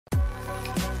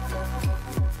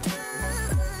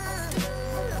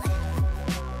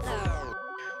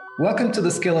Welcome to the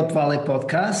Scale Up Valley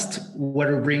podcast,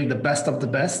 where we bring the best of the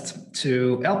best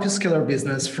to help you scale your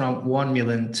business from 1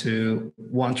 million to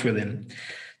 1 trillion.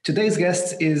 Today's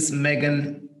guest is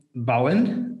Megan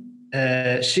Bowen,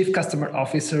 Chief Customer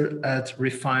Officer at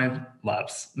Refine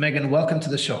Labs. Megan, welcome to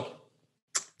the show.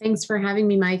 Thanks for having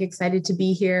me, Mike. Excited to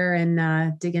be here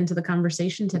and dig into the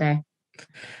conversation today.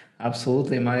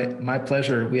 Absolutely, my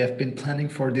pleasure. We have been planning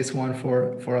for this one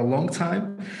for a long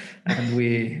time, and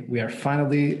we are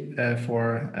finally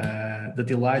for the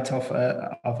delight of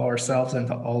ourselves and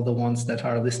all the ones that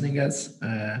are listening us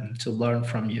to learn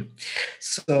from you.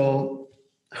 So,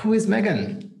 who is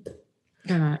Megan?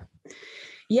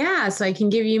 So I can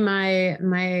give you my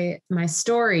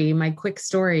story, my quick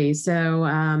story. So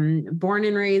born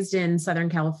and raised in Southern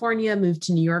California, moved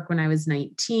to New York when I was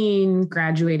 19,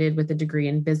 graduated with a degree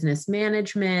in business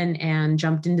management, and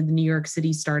jumped into the New York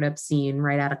City startup scene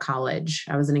right out of college.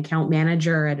 I was an account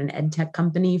manager at an ed tech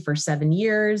company for 7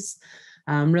 years,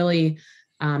 really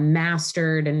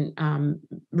mastered and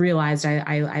realized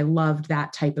I loved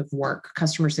that type of work,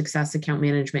 customer success, account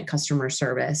management, customer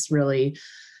service, really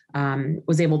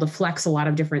was able to flex a lot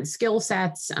of different skill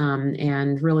sets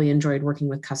and really enjoyed working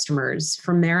with customers.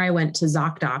 From there, I went to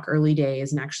ZocDoc early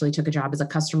days and actually took a job as a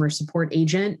customer support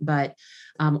agent, but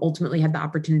ultimately had the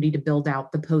opportunity to build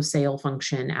out the post-sale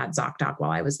function at ZocDoc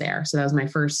while I was there. So that was my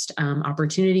first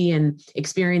opportunity and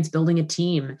experience building a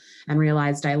team, and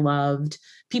realized I loved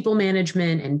people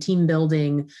management and team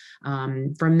building.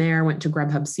 From there, went to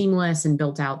Grubhub Seamless and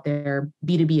built out their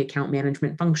B2B account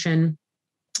management function.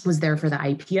 Was there for the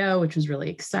IPO, which was really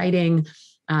exciting.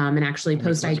 And actually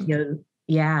post-IPO,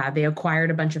 they acquired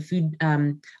a bunch of food,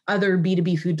 other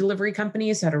B2B food delivery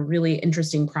companies. So had a really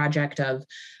interesting project of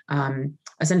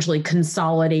essentially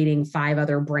consolidating 5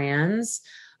 other brands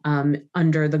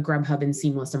under the Grubhub and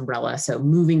Seamless umbrella. So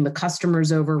moving the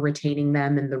customers over, retaining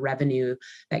them, and the revenue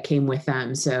that came with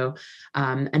them. So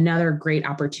another great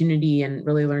opportunity, and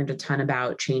really learned a ton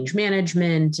about change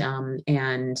management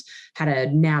and how to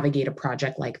navigate a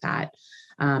project like that.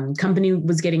 Company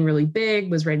was getting really big,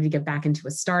 was ready to get back into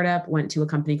a startup, went to a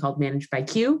company called Managed by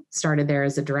Q, started there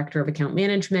as a director of account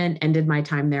management, ended my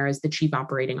time there as the chief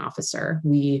operating officer.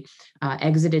 We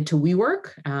exited to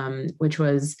WeWork, which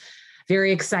was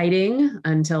very exciting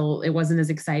until it wasn't as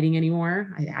exciting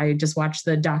anymore. I just watched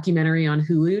the documentary on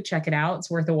Hulu. Check it out. It's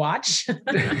worth a watch of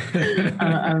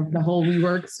the whole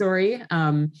WeWork story.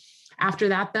 After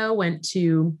that, though, went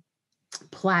to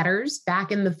Platters,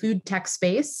 back in the food tech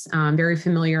space. Very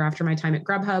familiar after my time at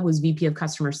Grubhub, was VP of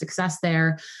customer success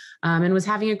there, and was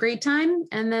having a great time.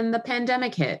 And then the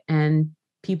pandemic hit, and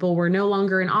people were no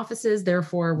longer in offices,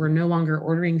 therefore were no longer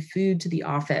ordering food to the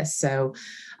office. So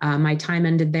my time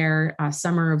ended there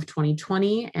summer of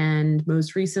 2020, and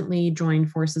most recently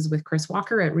joined forces with Chris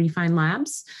Walker at Refine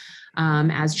Labs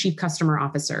as Chief Customer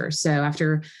Officer. So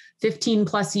after 15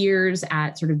 plus years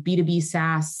at sort of B2B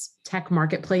SaaS tech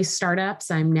marketplace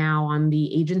startups, I'm now on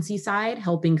the agency side,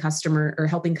 helping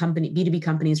B2B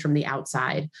companies from the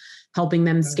outside, helping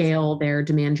them scale their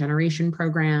demand generation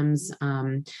programs,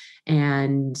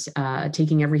 and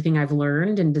taking everything I've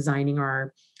learned and designing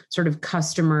our sort of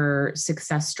customer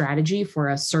success strategy for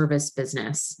a service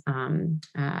business,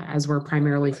 as we're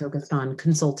primarily focused on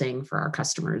consulting for our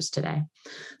customers today.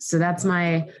 So that's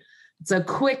it's a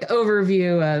quick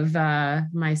overview of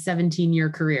my 17-year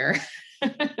career.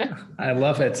 I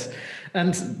love it.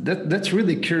 And that's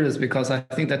really curious, because I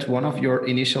think that one of your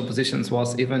initial positions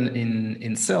was even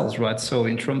in sales, right? So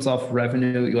in terms of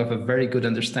revenue, you have a very good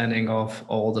understanding of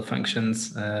all the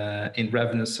functions in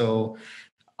revenue. So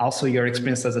also your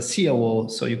experience as a COO,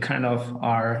 so you kind of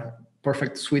are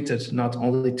perfect suited not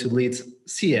only to lead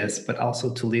CS, but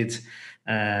also to lead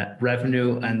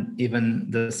revenue and even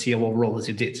the COO role as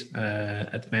you did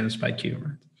at Managed by Q,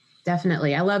 right?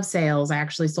 Definitely. I love sales. I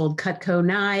actually sold Cutco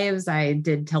knives. I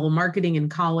did telemarketing in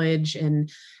college,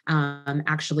 and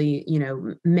actually,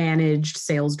 managed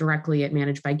sales directly at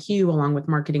Managed by Q, along with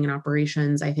marketing and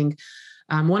operations. I think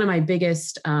one of my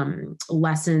biggest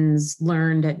lessons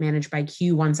learned at Managed by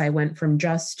Q, once I went from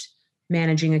just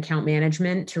managing account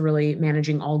management to really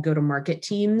managing all go-to-market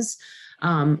teams,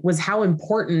 was how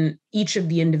important each of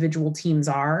the individual teams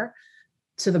are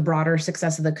to the broader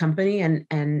success of the company,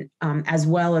 and as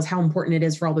well as how important it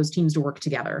is for all those teams to work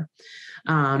together.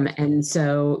 And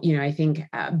so, I think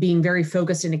being very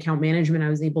focused in account management, I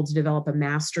was able to develop a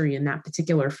mastery in that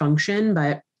particular function.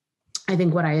 But I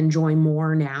think what I enjoy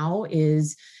more now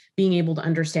is being able to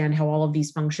understand how all of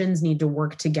these functions need to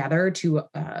work together to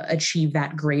achieve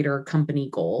that greater company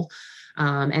goal,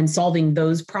 and solving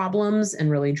those problems and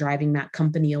really driving that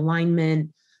company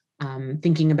alignment,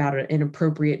 thinking about an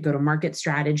appropriate go-to-market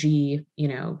strategy,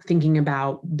 thinking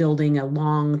about building a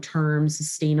long-term,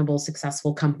 sustainable,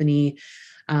 successful company.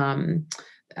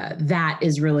 That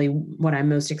is really what I'm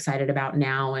most excited about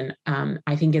now. And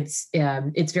I think it's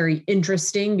very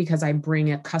interesting because I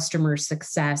bring a customer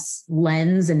success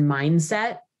lens and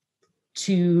mindset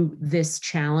to this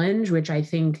challenge, which I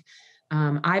think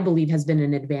I believe has been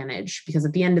an advantage, because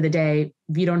at the end of the day,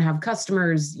 if you don't have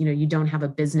customers, you don't have a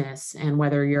business. And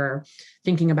whether you're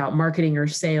thinking about marketing or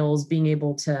sales, being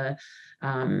able to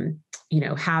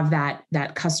have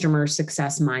that customer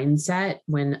success mindset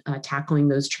when tackling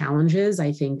those challenges,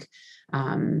 I think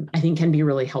can be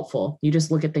really helpful. You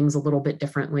just look at things a little bit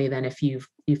differently than if you've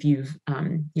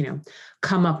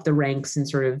come up the ranks and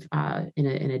sort of in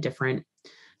a different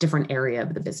area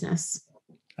of the business.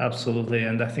 Absolutely,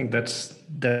 and I think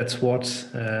that's what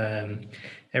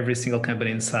every single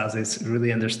company in SaaS is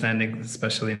really understanding,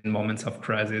 especially in moments of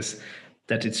crisis,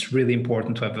 that it's really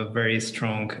important to have a very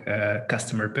strong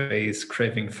customer base,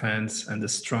 craving fans, and a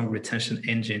strong retention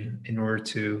engine in order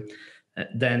to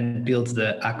then build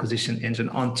the acquisition engine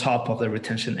on top of the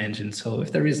retention engine. So if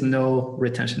there is no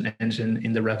retention engine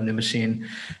in the revenue machine,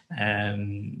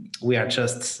 we are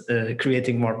just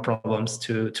creating more problems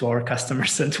to our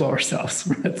customers and to ourselves.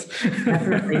 Right?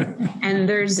 Definitely. And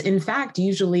there's, in fact,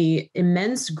 usually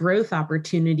immense growth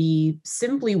opportunity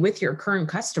simply with your current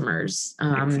customers.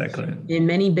 Exactly. In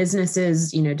many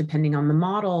businesses, depending on the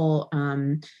model,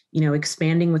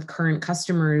 expanding with current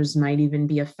customers might even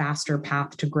be a faster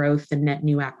path to growth than net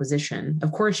new acquisition.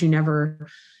 Of course, you never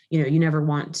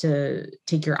want to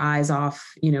take your eyes off,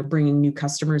 bringing new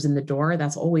customers in the door.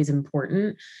 That's always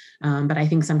important. But I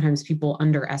think sometimes people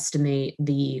underestimate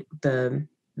the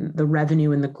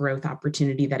revenue and the growth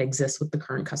opportunity that exists with the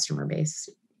current customer base.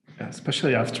 Yeah,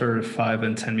 especially after 5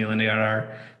 and 10 million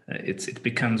ARR, it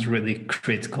becomes really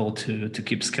critical to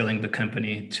keep scaling the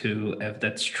company, to have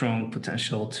that strong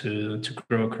potential to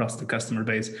grow across the customer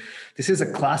base. This is a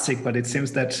classic, but it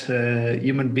seems that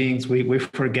human beings, we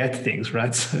forget things,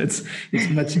 right? So it's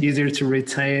much easier to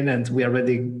retain, and we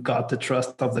already got the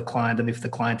trust of the client. And if the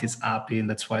client is happy, and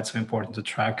that's why it's so important to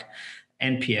track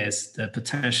NPS, the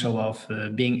potential of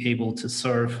being able to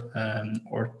serve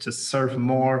or to serve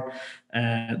more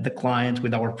the client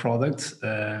with our product,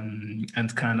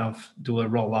 and kind of do a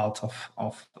rollout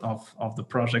of the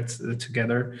project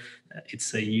together.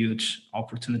 It's a huge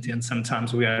opportunity, and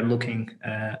sometimes we are looking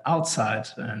outside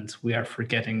and we are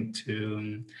forgetting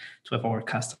to have our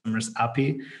customers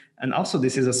happy. And also,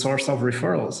 this is a source of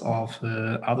referrals of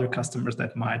other customers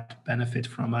that might benefit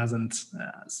from us. And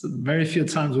so very few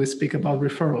times we speak about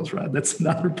referrals, right? That's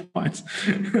another point.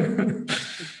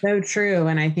 So true.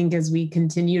 And I think as we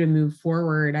continue to move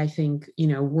forward, I think,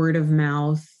 word of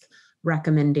mouth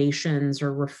recommendations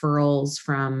or referrals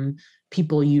from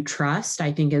people you trust,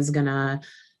 I think is gonna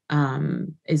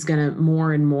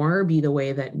more and more be the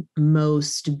way that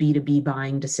most B2B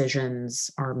buying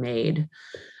decisions are made.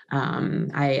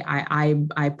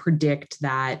 I predict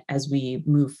that as we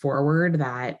move forward,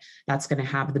 that's going to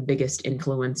have the biggest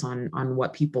influence on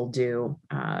what people do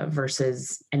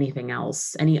versus anything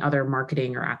else, any other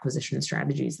marketing or acquisition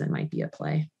strategies that might be at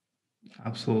play.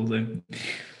 Absolutely.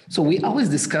 So we always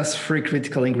discuss 3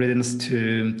 critical ingredients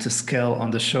to scale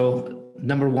on the show.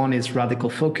 Number 1 is radical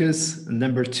focus.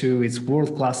 Number 2 is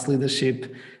world-class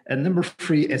leadership. And number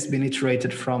 3 has been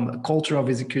iterated from a culture of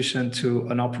execution to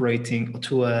an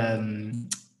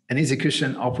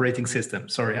execution operating system.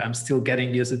 Sorry, I'm still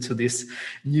getting used to this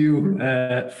new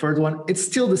third one. It's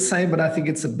still the same, but I think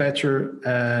it's a better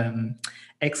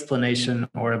explanation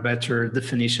or a better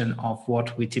definition of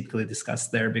what we typically discuss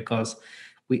there, because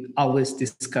we always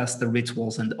discuss the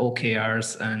rituals and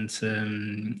OKRs and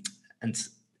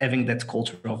having that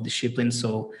culture of discipline.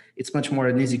 So it's much more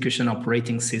an execution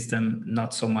operating system,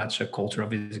 not so much a culture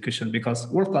of execution, because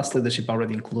world-class leadership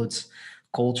already includes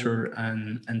culture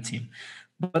and team.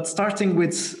 But starting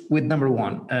with number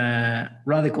 1,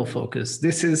 radical focus.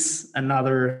 This is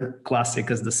another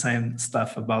classic, as the same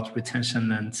stuff about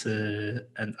retention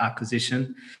and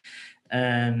acquisition.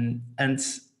 And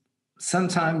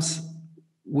sometimes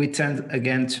we tend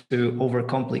again to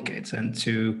overcomplicate and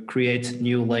to create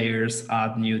new layers,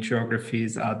 add new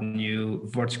geographies, add new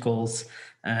verticals,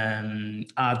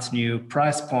 add new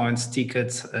price points,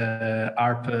 tickets,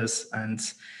 ARPAs, and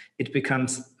it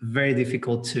becomes very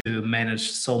difficult to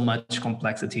manage so much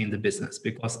complexity in the business,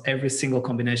 because every single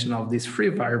combination of these 3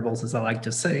 variables, as I like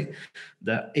to say,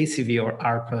 the ACV or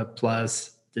ARPA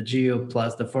plus the geo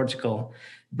plus the vertical,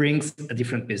 brings a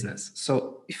different business.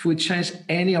 So if we change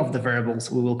any of the variables,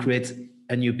 we will create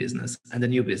a new business and a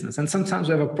new business. And sometimes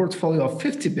we have a portfolio of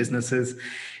 50 businesses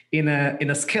in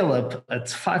a scale up at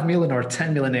 5 million or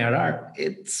 10 million ARR.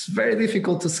 It's very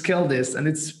difficult to scale this. And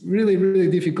it's really, really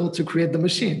difficult to create the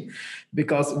machine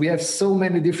because we have so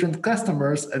many different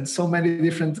customers and so many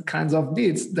different kinds of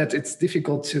needs that it's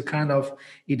difficult to kind of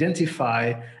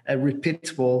identify a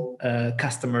repeatable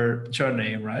customer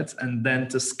journey, right? And then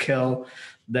to scale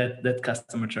that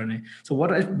customer journey. So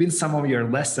what have been some of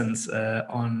your lessons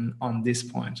on this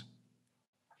point?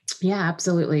 Yeah,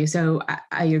 absolutely. So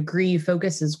I agree.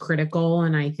 Focus is critical.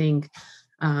 And I think,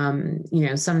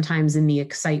 sometimes in the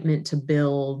excitement to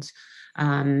build,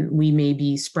 we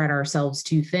maybe spread ourselves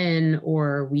too thin,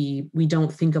 or we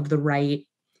don't think of the right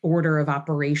order of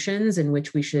operations in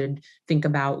which we should think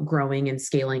about growing and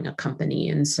scaling a company.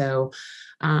 And so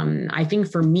I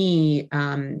think for me,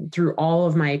 through all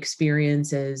of my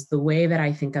experiences, the way that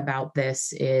I think about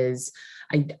this is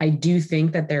I do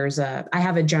think that I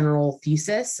have a general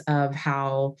thesis of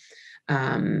how,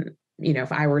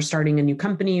 if I were starting a new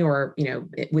company or,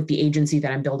 with the agency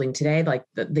that I'm building today, like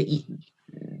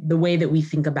the way that we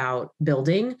think about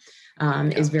building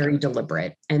is very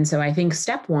deliberate. And so I think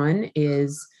step one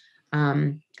is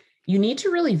you need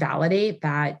to really validate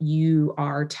that you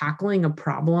are tackling a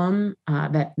problem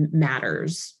that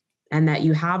matters and that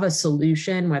you have a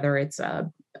solution, whether it's a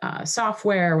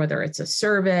software, whether it's a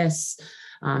service,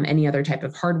 any other type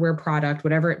of hardware product,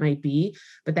 whatever it might be,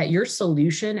 but that your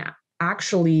solution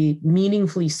actually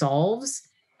meaningfully solves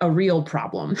a real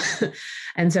problem.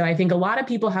 And so I think a lot of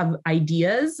people have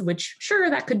ideas, which sure,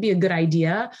 that could be a good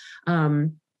idea.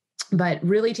 But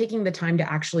really taking the time to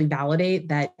actually validate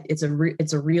that it's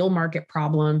a real market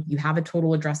problem. You have a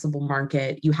total addressable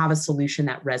market. You have a solution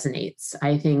that resonates.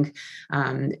 I think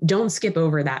don't skip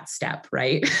over that step,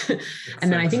 right?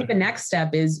 And then I think the next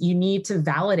step is you need to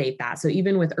validate that. So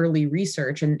even with early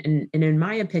research, and in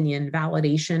my opinion,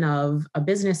 validation of a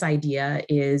business idea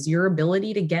is your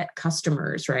ability to get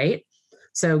customers, right?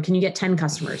 So can you get 10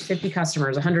 customers, 50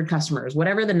 customers, 100 customers,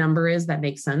 whatever the number is that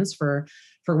makes sense for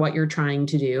what you're trying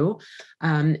to do.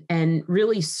 And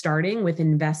really starting with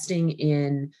investing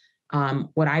in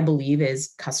what I believe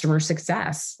is customer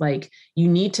success. Like you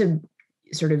need to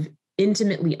sort of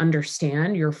intimately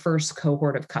understand your first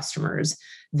cohort of customers.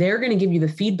 They're going to give you the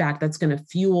feedback that's going to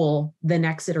fuel the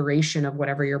next iteration of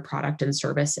whatever your product and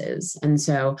service is. And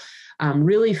so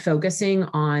really focusing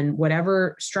on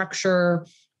whatever structure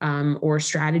or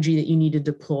strategy that you need to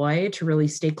deploy to really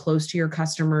stay close to your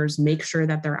customers, make sure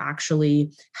that they're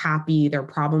actually happy, their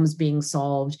problems being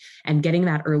solved, and getting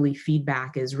that early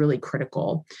feedback is really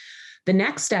critical. The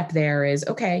next step there is,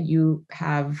 okay, you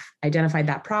have identified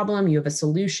that problem, you have a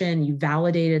solution, you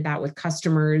validated that with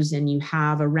customers, and you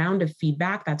have a round of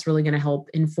feedback that's really going to help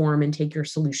inform and take your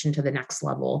solution to the next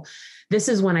level. This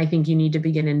is when I think you need to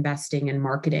begin investing in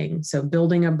marketing. So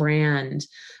building a brand,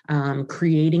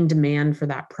 creating demand for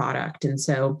that product. And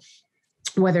so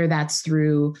whether that's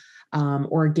through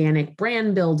organic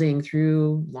brand building,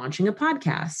 through launching a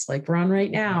podcast like we're on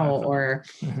right now, or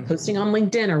posting on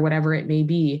LinkedIn or whatever it may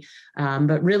be,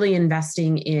 but really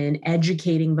investing in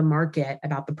educating the market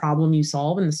about the problem you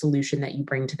solve and the solution that you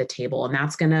bring to the table. And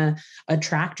that's going to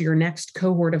attract your next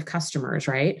cohort of customers,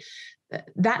 right?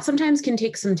 That sometimes can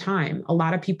take some time. A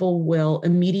lot of people will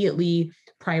immediately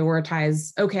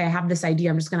prioritize, okay, I have this idea.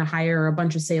 I'm just going to hire a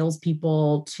bunch of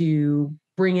salespeople to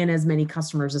bring in as many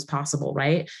customers as possible,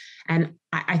 right? And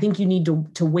I think you need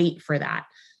to wait for that.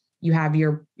 You have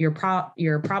your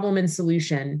problem and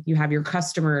solution, you have your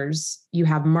customers, you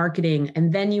have marketing,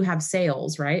 and then you have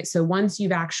sales, right? So once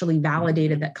you've actually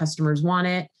validated that customers want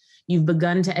it, you've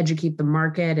begun to educate the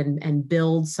market and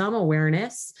build some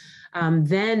awareness,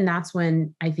 then that's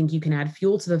when I think you can add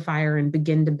fuel to the fire and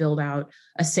begin to build out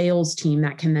a sales team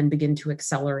that can then begin to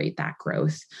accelerate that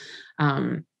growth.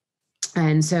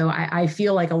 And so I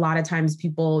feel like a lot of times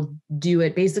people do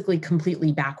it basically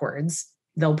completely backwards.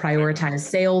 They'll prioritize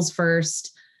sales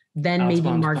first, then maybe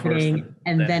marketing,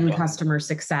 and then customer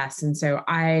success. And so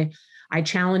I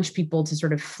challenge people to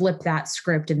sort of flip that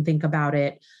script and think about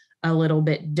it a little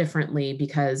bit differently,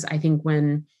 because I think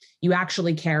when you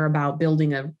actually care about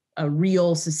building a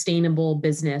real sustainable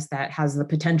business that has the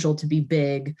potential to be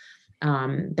big,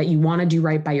 that you want to do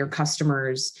right by your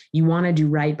customers, you want to do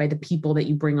right by the people that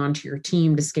you bring onto your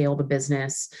team to scale the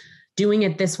business. Doing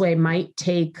it this way might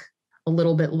take a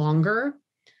little bit longer,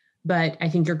 but I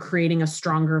think you're creating a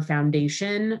stronger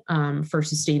foundation for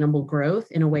sustainable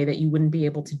growth in a way that you wouldn't be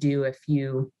able to do if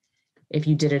you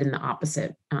did it in the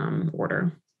opposite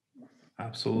order.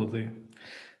 Absolutely.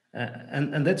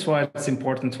 And that's why it's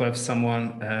important to have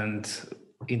someone, and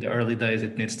in the early days,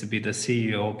 it needs to be the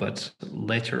CEO, but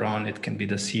later on, it can be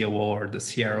the COO or the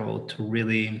CRO to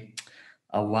really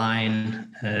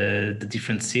align the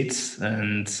different seats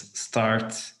and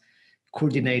start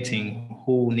coordinating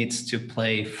who needs to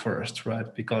play first,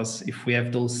 right? Because if we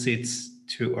have those seats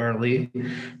too early,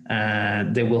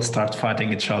 they will start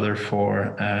fighting each other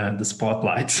for the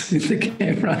spotlight in the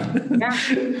game, right? Yeah.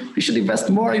 We should invest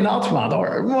more in outbound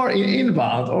or more in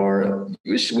inbound, or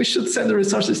we should send the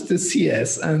resources to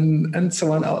CS and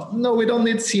so on. Oh, no, we don't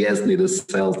need CS, need the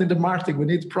sales, need the marketing, we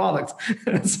need product.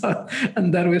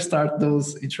 And then we start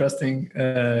those interesting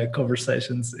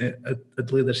conversations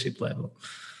at leadership level.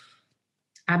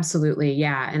 Absolutely.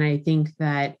 Yeah. And I think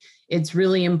that it's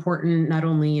really important, not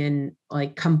only in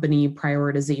like company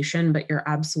prioritization, but you're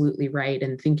absolutely right.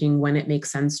 And thinking when it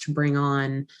makes sense to bring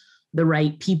on the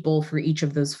right people for each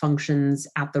of those functions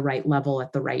at the right level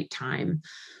at the right time.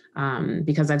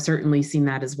 Because I've certainly seen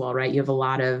that as well, right? You have a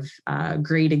lot of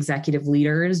great executive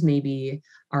leaders maybe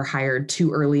are hired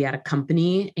too early at a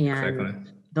company, and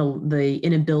exactly. The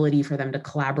inability for them to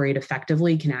collaborate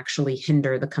effectively can actually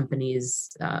hinder the company's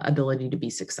ability to be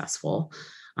successful.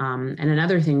 And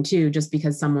another thing too, just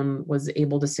because someone was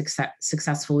able to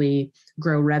successfully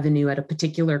grow revenue at a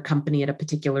particular company at a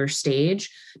particular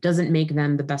stage doesn't make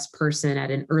them the best person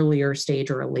at an earlier stage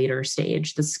or a later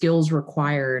stage. The skills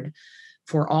required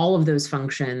for all of those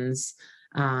functions,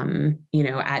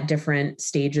 at different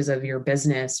stages of your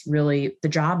business, really the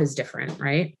job is different,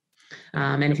 right?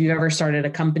 And if you've ever started a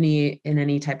company in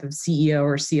any type of CEO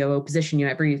or COO position,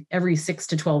 every 6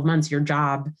 to 12 months, your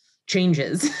job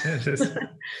changes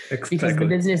because the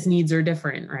business needs are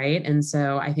different, right? And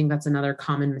so I think that's another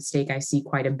common mistake I see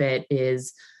quite a bit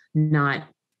is not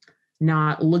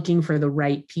looking for the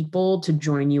right people to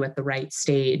join you at the right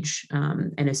stage,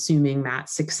 and assuming that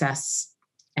success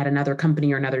at another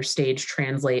company or another stage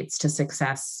translates to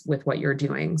success with what you're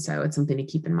doing. So it's something to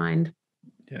keep in mind.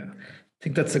 Yeah. I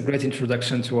think that's a great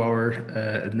introduction to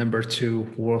our number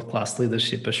 2, world-class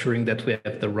leadership, assuring that we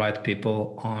have the right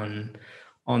people on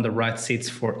the right seats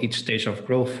for each stage of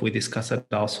growth. We discussed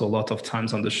it also a lot of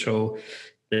times on the show,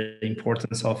 the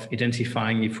importance of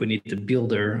identifying if we need a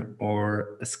builder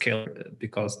or a scaler,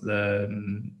 because the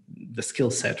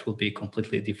skill set will be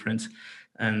completely different,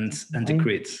 and the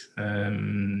grit.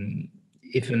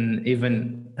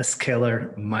 Even a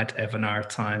scaler might have an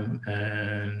hard time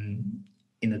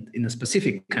in a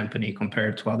specific company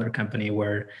compared to other company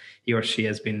where he or she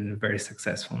has been very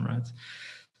successful, right?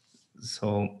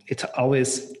 So it's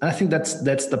always, I think that's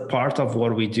the part of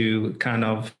what we do. Kind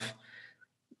of,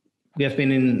 we have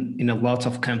been in a lot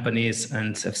of companies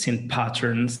and have seen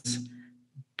patterns,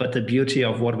 but the beauty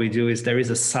of what we do is there is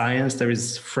a science, there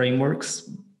is frameworks,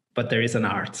 but there is an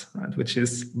art, right? Which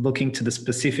is looking to the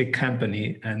specific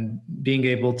company and being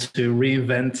able to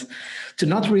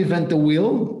not reinvent the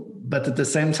wheel, but at the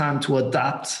same time to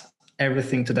adapt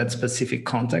everything to that specific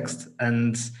context.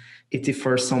 And it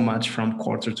differs so much from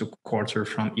quarter to quarter,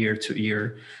 from year to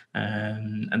year.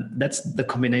 And that's the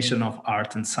combination of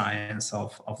art and science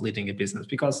of leading a business.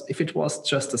 Because if it was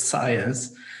just a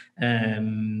science,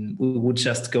 we would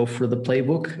just go through the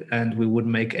playbook and we would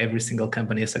make every single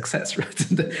company a success,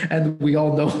 right? And we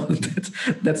all know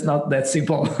that's not that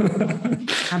simple.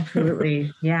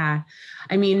 Absolutely. Yeah.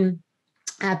 I mean,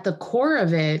 at the core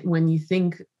of it, when you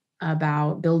think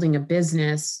about building a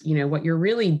business, what you're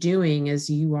really doing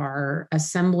is you are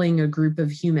assembling a group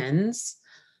of humans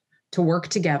to work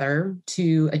together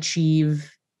to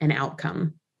achieve an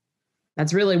outcome.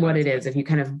 That's really what it is, if you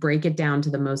kind of break it down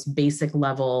to the most basic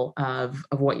level of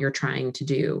what you're trying to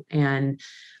do. And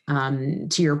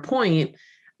to your point,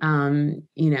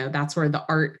 that's where the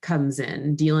art comes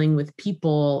in. Dealing with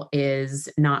people is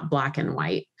not black and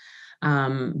white.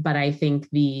 But I think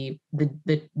the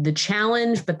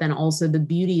challenge, but then also the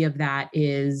beauty of that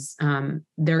is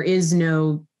there is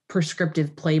no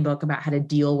prescriptive playbook about how to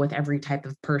deal with every type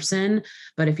of person.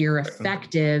 But if you're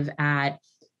effective at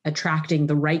attracting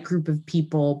the right group of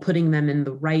people, putting them in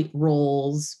the right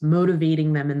roles,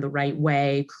 motivating them in the right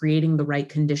way, creating the right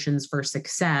conditions for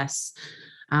success,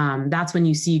 that's when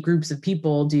you see groups of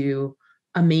people do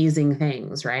amazing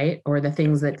things, right? Or the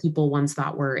things that people once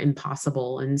thought were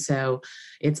impossible. And so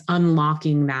it's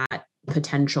unlocking that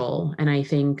potential. And I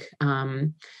think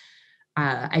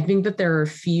that there are a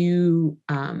few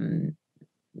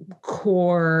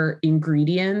core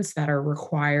ingredients that are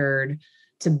required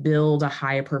to build a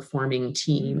high performing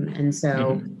team. And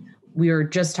so we were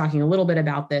just talking a little bit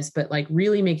about this, but like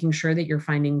really making sure that you're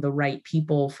finding the right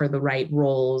people for the right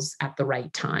roles at the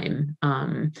right time.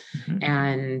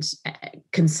 And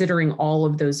considering all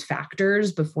of those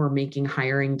factors before making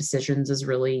hiring decisions is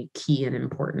really key and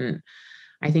important.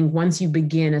 I think once you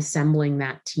begin assembling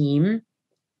that team,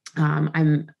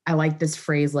 I like this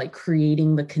phrase, like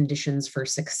creating the conditions for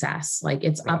success. Like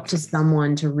it's up to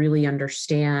someone to really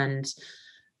understand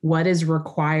what is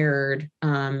required,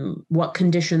 what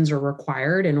conditions are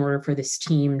required in order for this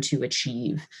team to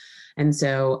achieve. And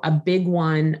so a big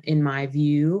one, in my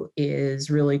view, is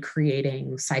really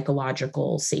creating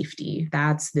psychological safety.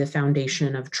 That's the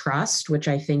foundation of trust, which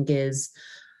I think is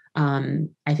the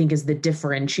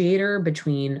differentiator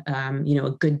between,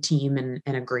 a good team and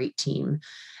a great team.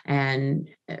 And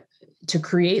to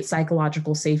create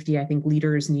psychological safety, I think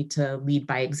leaders need to lead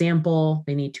by example.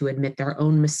 They need to admit their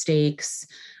own mistakes.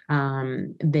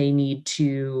 They need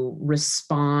to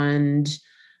respond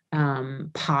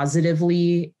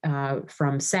positively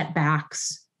from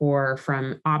setbacks or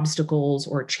from obstacles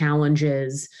or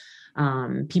challenges.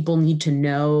 People need to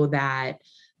know that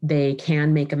they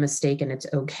can make a mistake and it's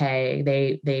okay.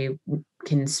 They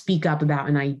can speak up about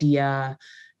an idea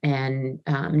and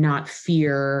not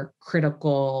fear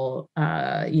critical,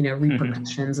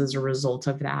 repercussions as a result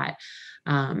of that.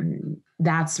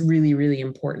 That's really, really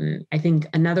important. I think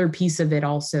another piece of it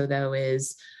also, though,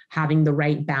 is having the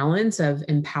right balance of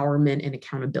empowerment and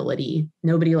accountability.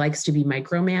 Nobody likes to be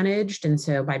micromanaged. And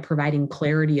so by providing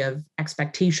clarity of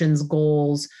expectations,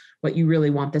 goals, what you really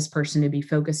want this person to be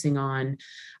focusing on,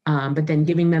 but then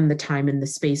giving them the time and the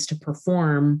space to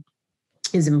perform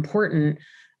is important.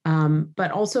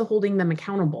 But also holding them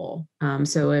accountable.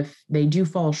 So if they do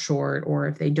fall short or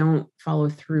if they don't follow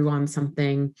through on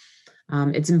something,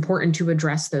 it's important to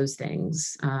address those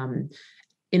things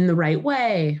in the right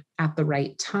way at the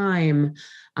right time.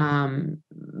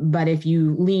 But if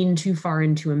you lean too far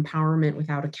into empowerment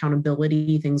without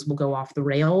accountability, things will go off the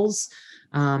rails.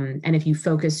 And if you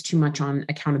focus too much on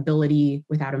accountability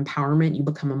without empowerment, you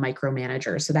become a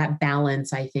micromanager. So that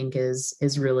balance, I think,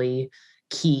 is really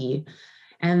key.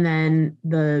 And then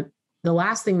the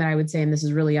last thing that I would say, and this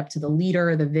is really up to the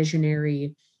leader, the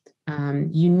visionary,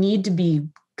 you need to be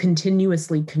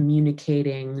continuously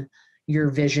communicating your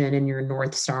vision and your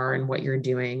North Star and what you're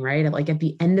doing, right? Like at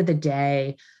the end of the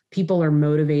day, people are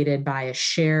motivated by a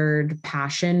shared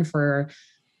passion for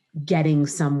getting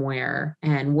somewhere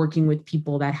and working with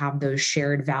people that have those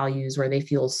shared values where they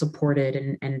feel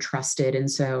supported and trusted. And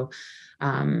so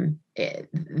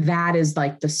that is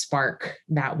like the spark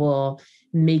that will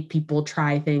make people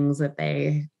try things that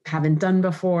they haven't done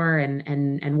before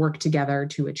and work together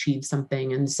to achieve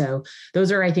something. And so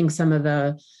those are, I think, some of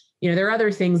the, there are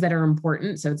other things that are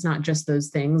important. So it's not just those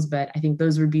things, but I think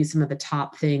those would be some of the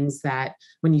top things that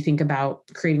when you think about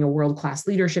creating a world-class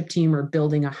leadership team or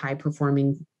building a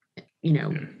high-performing,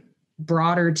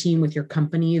 broader team with your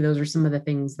company, those are some of the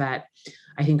things that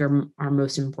I think are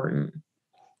most important.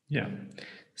 Yeah,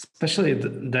 especially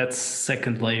that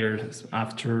second layer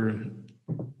after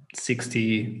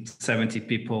 60, 70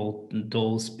 people,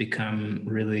 those become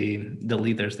really the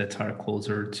leaders that are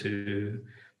closer to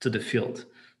the field.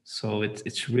 So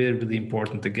it's really, really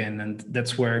important again. And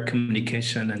that's where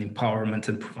communication and empowerment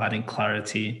and providing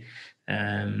clarity,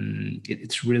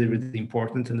 it's really, really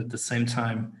important. And at the same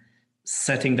time,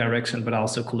 setting direction, but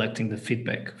also collecting the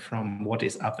feedback from what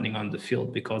is happening on the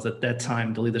field, because at that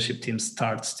time, the leadership team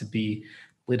starts to be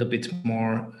a little bit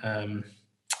more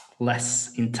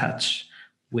less in touch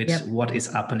with what is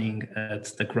happening at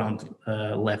the ground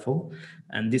level.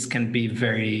 And this can be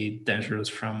very dangerous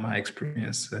from my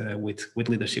experience with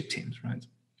leadership teams, right?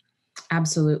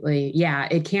 Absolutely. Yeah,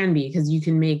 it can be, because you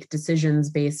can make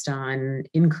decisions based on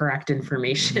incorrect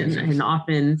information and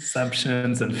often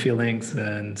assumptions and feelings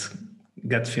and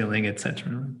gut feeling,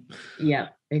 etc. Yeah,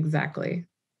 exactly.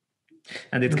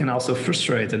 And it can also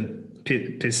frustrate and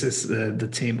pisses the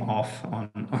team off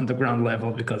on the ground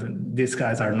level, because these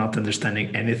guys are not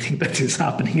understanding anything that is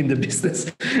happening in the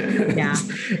business. Yeah.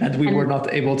 and we were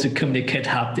not able to communicate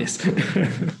half this.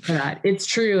 It's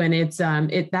true. And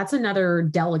that's another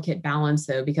delicate balance,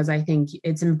 though, because I think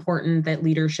it's important that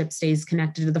leadership stays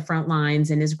connected to the front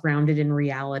lines and is grounded in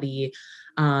reality.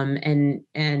 And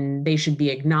they should be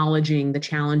acknowledging the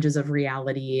challenges of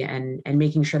reality and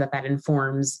making sure that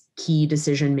informs key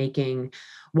decision making,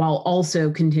 while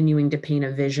also continuing to paint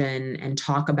a vision and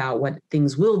talk about what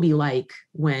things will be like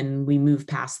when we move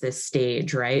past this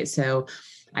stage, right? So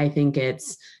I think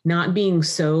it's not being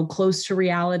so close to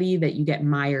reality that you get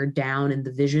mired down and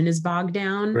the vision is bogged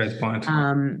down, Great point.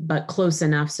 but close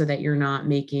enough so that you're not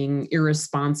making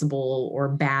irresponsible or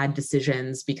bad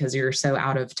decisions because you're so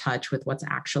out of touch with what's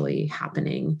actually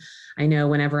happening. I know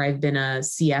whenever I've been a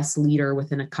CS leader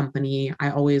within a company, I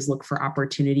always look for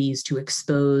opportunities to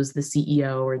expose the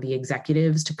CEO or the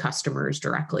executives to customers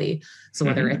directly. So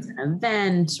whether it's an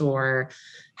event or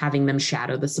having them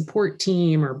shadow the support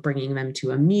team or bringing them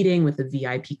to a meeting with a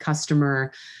VIP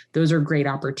customer, those are great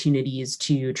opportunities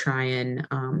to try and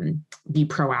be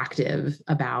proactive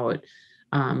about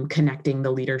connecting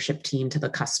the leadership team to the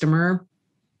customer.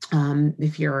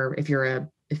 If you're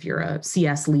a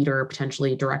CS leader,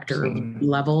 potentially director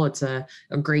level, it's a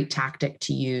great tactic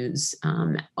to use,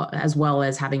 as well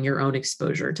as having your own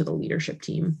exposure to the leadership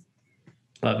team.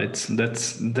 Love it.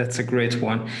 That's a great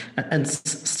one. And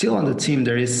still on the team,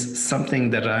 there is something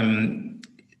that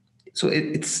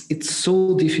it's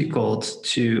so difficult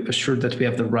to assure that we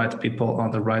have the right people on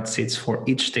the right seats for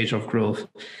each stage of growth.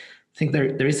 I think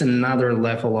there is another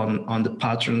level on the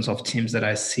patterns of teams that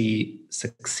I see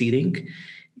succeeding,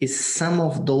 is some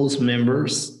of those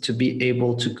members to be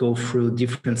able to go through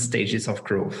different stages of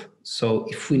growth. So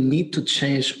if we need to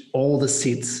change all the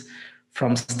seats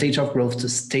from stage of growth to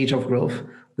stage of growth,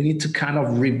 we need to kind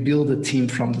of rebuild the team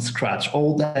from the scratch.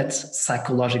 All that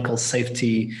psychological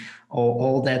safety, or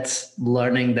all that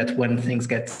learning that when things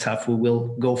get tough, we will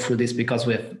go through this because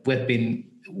we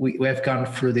have gone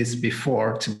through this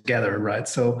before together, right?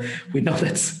 So we know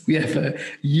that we have a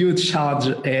huge challenge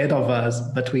ahead of us,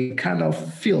 but we kind of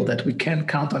feel that we can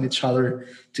count on each other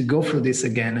to go through this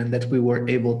again, and that we were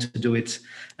able to do it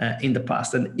in the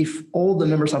past. And if all the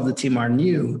members of the team are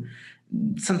new,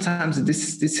 sometimes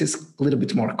this is a little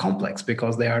bit more complex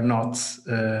because they are not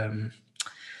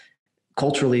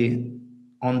culturally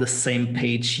on the same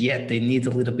page yet. They need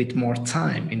a little bit more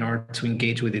time in order to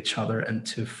engage with each other and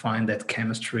to find that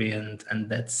chemistry and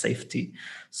that safety.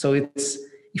 So it's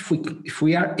if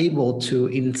we are able to,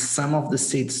 in some of the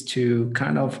seats, to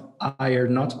kind of hire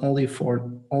not only for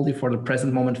the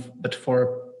present moment, but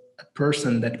for a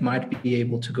person that might be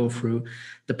able to go through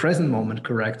the present moment,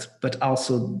 correct, but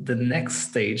also the next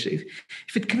stage.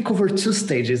 If it can cover 2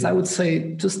 stages, I would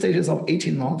say 2 stages of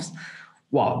 18 months,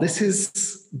 wow, this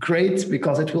is great,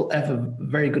 because it will have a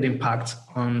very good impact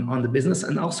on the business,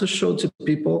 and also show to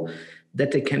people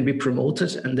that they can be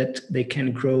promoted and that they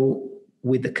can grow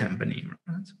with the company.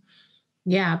 Right?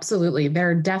 Yeah, absolutely. There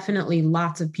are definitely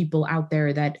lots of people out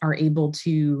there that are able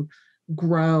to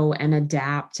grow and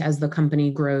adapt as the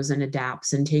company grows and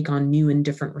adapts, and take on new and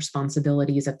different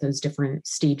responsibilities at those different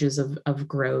stages of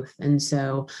growth. And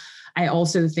so I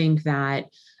also think that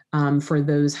for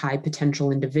those high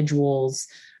potential individuals,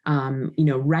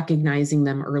 recognizing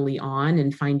them early on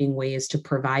and finding ways to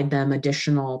provide them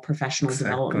additional professional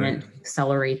development,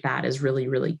 accelerate that, is really,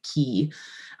 really key.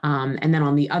 And then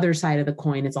on the other side of the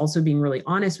coin, it's also being really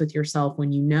honest with yourself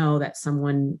when you know that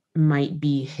someone might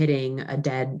be hitting a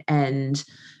dead end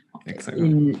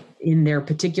in their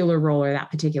particular role or that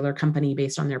particular company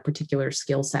based on their particular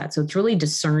skill set. So it's really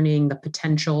discerning the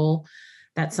potential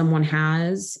that someone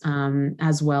has,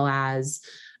 as well as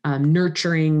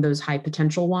nurturing those high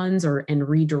potential ones, and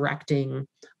redirecting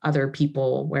other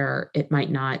people where it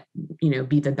might not,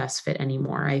 be the best fit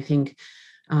anymore. I think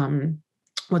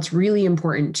what's really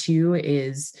important too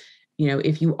is,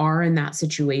 if you are in that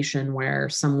situation where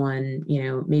someone,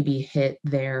 maybe hit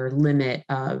their limit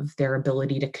of their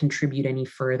ability to contribute any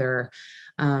further,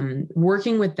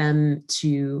 working with them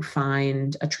to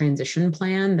find a transition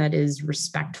plan that is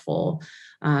respectful.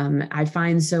 I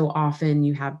find so often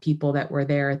you have people that were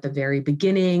there at the very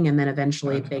beginning, and then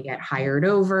eventually they get hired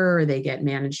over, or they get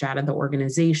managed out of the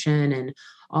organization, and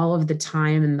all of the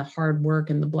time and the hard work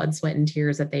and the blood, sweat, and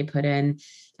tears that they put in,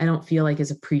 I don't feel like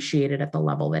is appreciated at the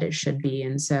level that it should be.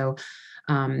 And so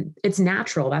it's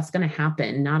natural. That's going to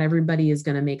happen. Not everybody is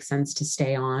going to make sense to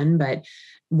stay on, but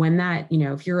when that,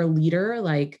 if you're a leader,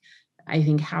 I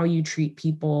think how you treat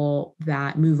people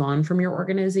that move on from your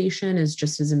organization is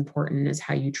just as important as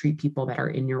how you treat people that are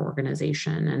in your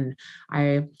organization. And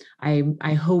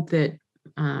I hope that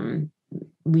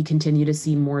we continue to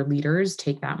see more leaders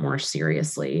take that more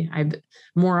seriously.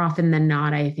 More often than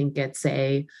not, I think it's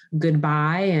a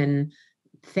goodbye and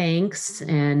thanks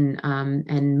and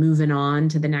moving on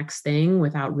to the next thing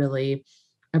without really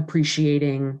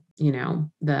appreciating,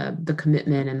 the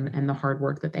commitment and the hard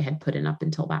work that they had put in up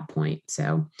until that point.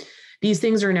 So these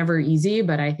things are never easy,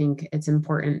 but I think it's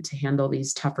important to handle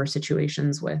these tougher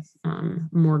situations with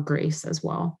more grace as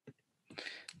well.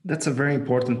 That's a very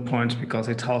important point because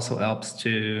it also helps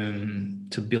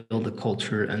to build the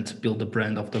culture and to build the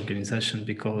brand of the organization,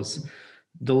 because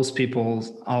those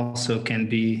people also can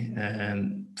be,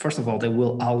 first of all, they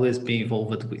will always be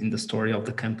involved in the story of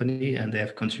the company and they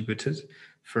have contributed,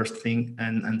 first thing.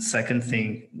 And second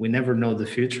thing, we never know the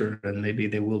future, and maybe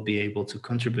they will be able to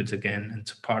contribute again and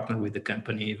to partner with the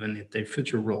company even in their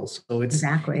future roles. So it's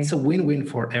Exactly. a win-win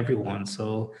for everyone.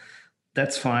 So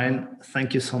that's fine.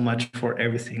 Thank you so much for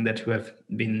everything that you have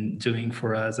been doing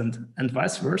for us, and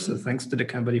vice versa. Thanks to the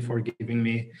company for giving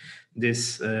me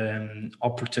this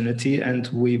opportunity. And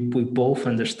we both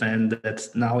understand that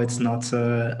now it's not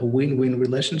a win-win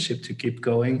relationship to keep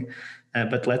going,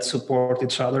 but let's support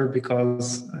each other,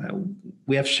 because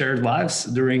we have shared lives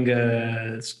during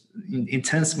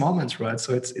intense moments, right?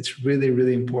 So it's really,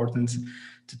 really important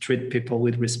to treat people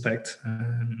with respect.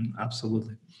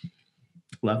 Absolutely.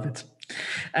 Love it.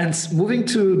 And moving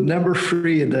to number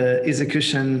 3, the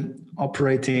execution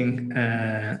operating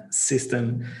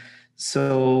system.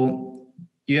 So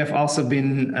you have also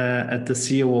been at the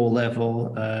COO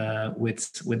level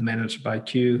with Managed by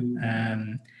Q.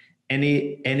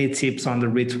 Any tips on the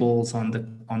rituals, on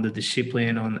the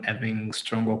discipline, on having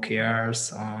strong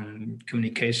OKRs, on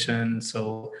communication?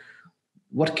 So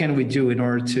what can we do in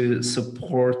order to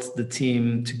support the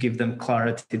team, to give them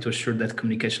clarity, to assure that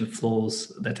communication flows,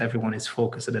 that everyone is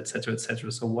focused, et cetera, et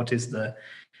cetera? So what is the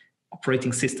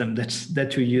operating system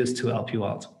that you use to help you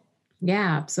out?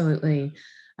 Yeah, absolutely.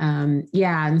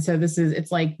 Yeah. And so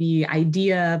it's like the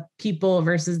idea people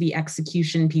versus the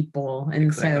execution people. And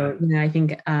Exactly. so, I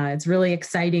think it's really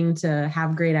exciting to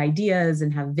have great ideas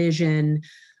and have vision.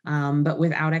 But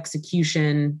without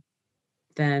execution,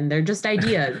 then they're just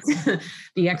ideas.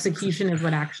 The execution is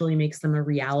what actually makes them a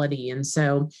reality. And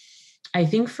so I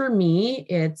think for me,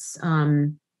 I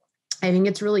think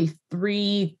it's really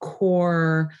 3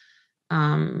 core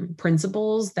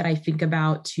principles that I think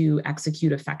about to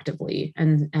execute effectively.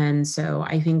 And so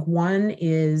I think one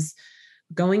is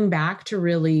going back to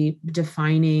really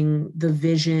defining the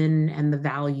vision and the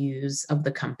values of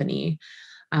the company.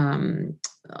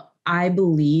 I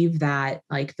believe that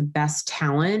like the best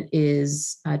talent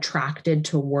is attracted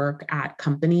to work at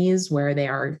companies where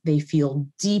they feel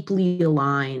deeply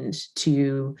aligned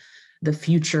to the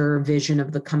future vision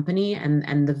of the company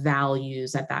and the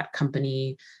values that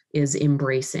company is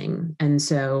embracing. And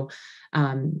so,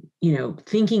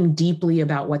 thinking deeply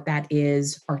about what that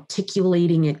is,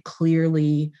 articulating it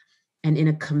clearly and in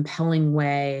a compelling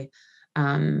way,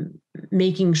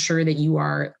 making sure that you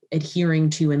are adhering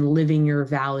to and living your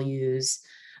values.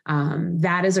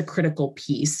 That is a critical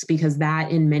piece, because that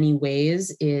in many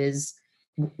ways is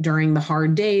during the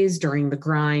hard days, during the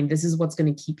grind, this is what's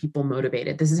going to keep people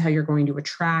motivated. This is how you're going to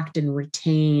attract and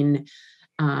retain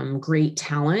great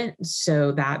talent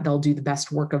so that they'll do the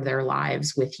best work of their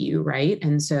lives with you, right?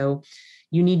 And so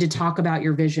you need to talk about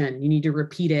your vision. You need to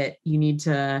repeat it. You need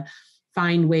to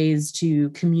find ways to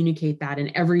communicate that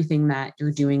in everything that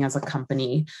you're doing as a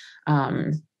company.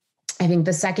 I think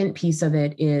the second piece of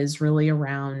it is really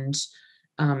around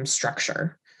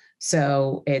structure.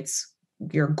 So it's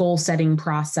your goal setting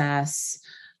process,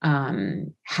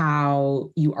 how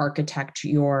you architect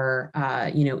your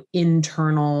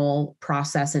internal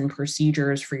process and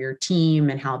procedures for your team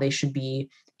and how they should be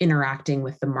interacting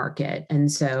with the market.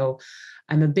 And so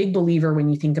I'm a big believer when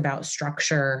you think about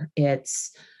structure,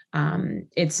 it's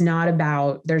not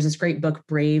about, there's this great book,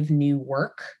 Brave New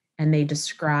Work, and they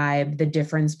describe the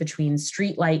difference between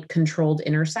streetlight controlled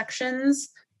intersections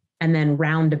and then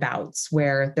roundabouts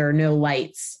where there are no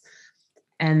lights.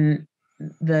 And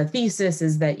the thesis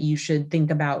is that you should think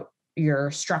about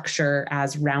your structure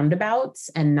as roundabouts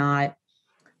and not,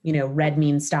 red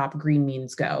means stop, green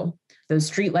means go. Those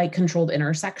streetlight controlled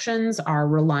intersections are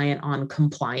reliant on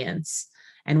compliance.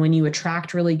 And when you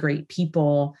attract really great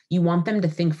people, you want them to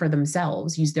think for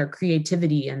themselves, use their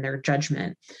creativity and their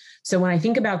judgment. So when I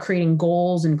think about creating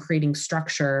goals and creating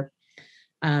structure,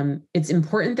 it's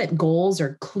important that goals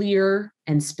are clear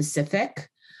and specific,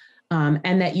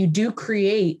 and that you do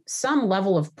create some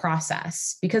level of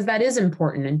process, because that is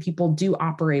important and people do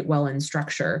operate well in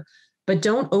structure, but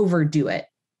don't overdo it.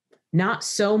 Not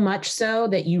so much so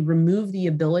that you remove the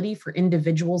ability for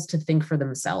individuals to think for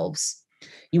themselves.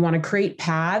 You want to create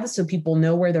paths so people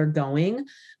know where they're going,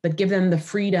 but give them the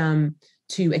freedom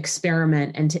to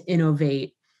experiment and to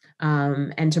innovate,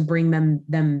 and to bring them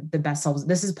the best selves.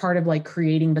 This is part of like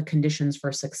creating the conditions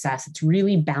for success. It's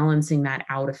really balancing that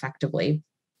out effectively.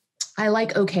 I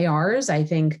like OKRs. I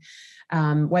think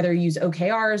whether you use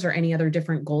OKRs or any other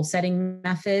different goal setting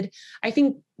method, I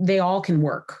think they all can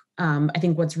work. I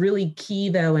think what's really key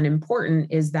though and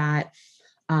important is that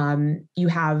You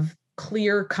have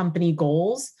clear company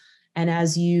goals. And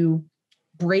as you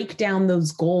break down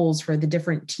those goals for the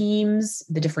different teams,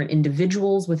 the different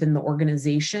individuals within the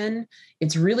organization,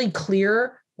 it's really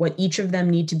clear what each of them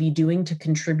need to be doing to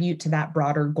contribute to that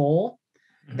broader goal,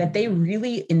 that they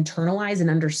really internalize and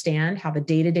understand how the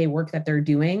day-to-day work that they're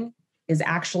doing is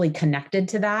actually connected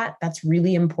to that. That's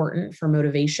really important for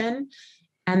motivation.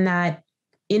 And that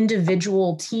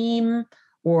individual team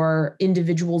or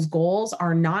individuals' goals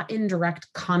are not in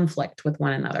direct conflict with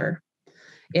one another.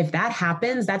 If that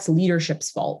happens, that's leadership's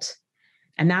fault.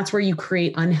 And that's where you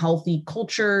create unhealthy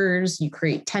cultures, you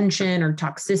create tension or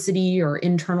toxicity or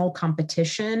internal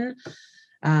competition,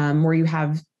 where you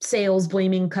have sales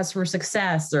blaming customer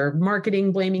success or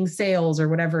marketing blaming sales or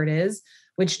whatever it is,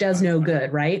 which does no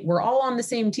good, right? We're all on the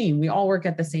same team. We all work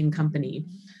at the same company.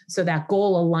 So that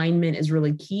goal alignment is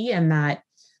really key, and that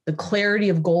the clarity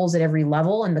of goals at every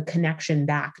level and the connection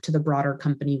back to the broader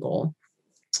company goal.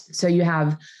 So you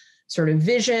have sort of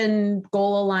vision,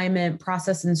 goal alignment,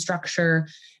 process and structure.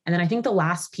 And then I think the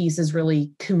last piece is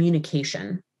really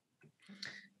communication.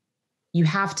 You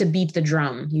have to beat the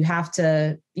drum. You have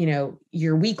to,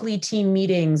 your weekly team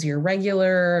meetings, your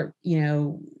regular,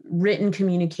 written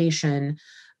communication.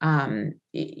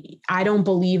 I don't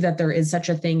believe that there is such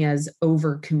a thing as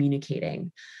over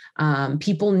communicating.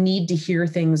 People need to hear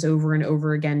things over and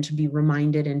over again to be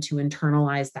reminded and to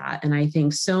internalize that. And I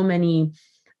think so many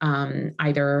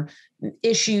either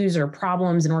issues or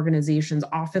problems in organizations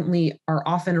are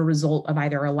often a result of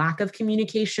either a lack of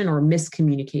communication or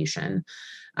miscommunication.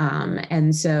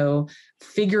 And so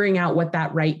figuring out what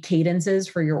that right cadence is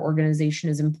for your organization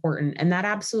is important. And that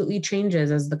absolutely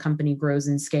changes as the company grows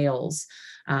and scales.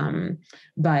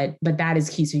 But that is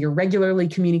key. So you're regularly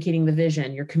communicating the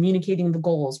vision, you're communicating the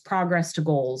goals, progress to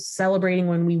goals, celebrating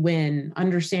when we win,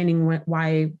 understanding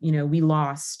why, we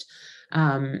lost,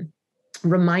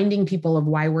 reminding people of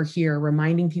why we're here,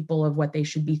 reminding people of what they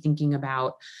should be thinking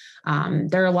about.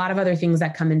 There are a lot of other things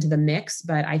that come into the mix,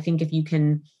 but I think if you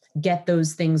can get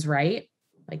those things right,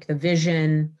 like the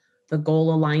vision, the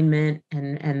goal alignment,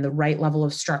 and the right level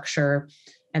of structure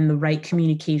and the right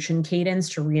communication cadence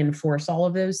to reinforce all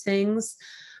of those things,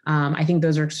 I think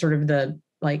those are sort of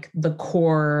the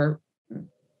core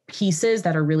pieces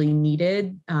that are really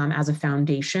needed as a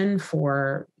foundation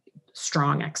for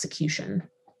strong execution.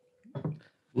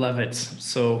 Love it.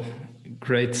 So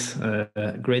great,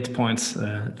 great points.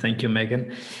 Thank you,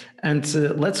 Megan.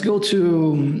 And let's go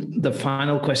to the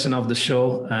final question of the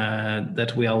show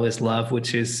that we always love,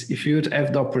 which is, if you'd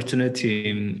have the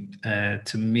opportunity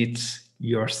to meet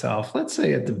yourself, let's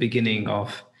say at the beginning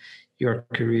of your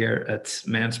career at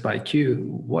Managed by Q,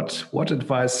 what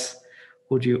advice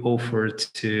would you offer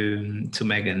to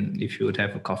Megan if you would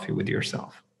have a coffee with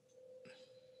yourself?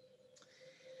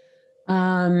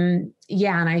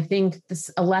 And I think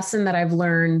a lesson that I've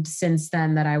learned since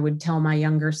then that I would tell my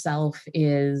younger self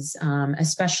is,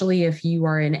 especially if you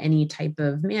are in any type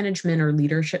of management or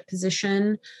leadership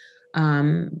position,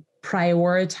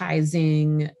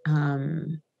 prioritizing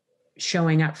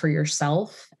showing up for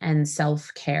yourself and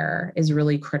self-care is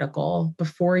really critical.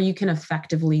 Before you can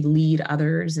effectively lead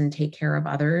others and take care of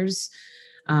others,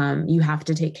 you have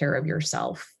to take care of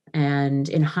yourself. And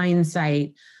in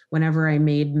hindsight, whenever I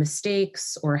made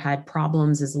mistakes or had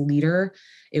problems as a leader,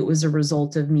 it was a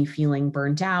result of me feeling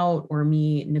burnt out or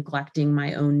me neglecting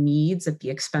my own needs at the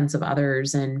expense of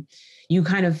others. And you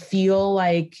kind of feel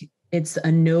like it's a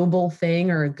noble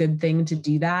thing or a good thing to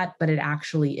do that, but it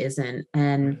actually isn't.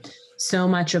 And so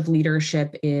much of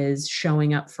leadership is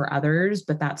showing up for others,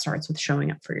 but that starts with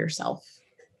showing up for yourself.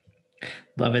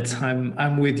 Love it.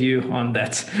 I'm with you on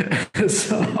that.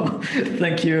 So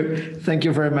thank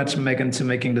you very much, Megan, to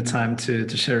making the time to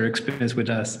share your experience with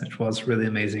us. It was really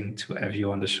amazing to have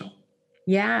you on the show.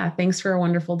 Yeah, thanks for a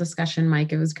wonderful discussion,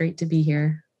 Mike. It was great to be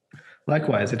here.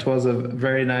 Likewise, it was a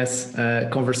very nice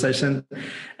conversation.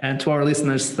 And to our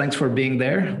listeners, thanks for being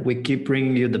there. We keep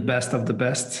bringing you the best of the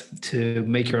best to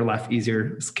make your life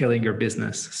easier, scaling your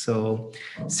business. So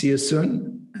see you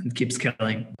soon and keep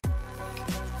scaling.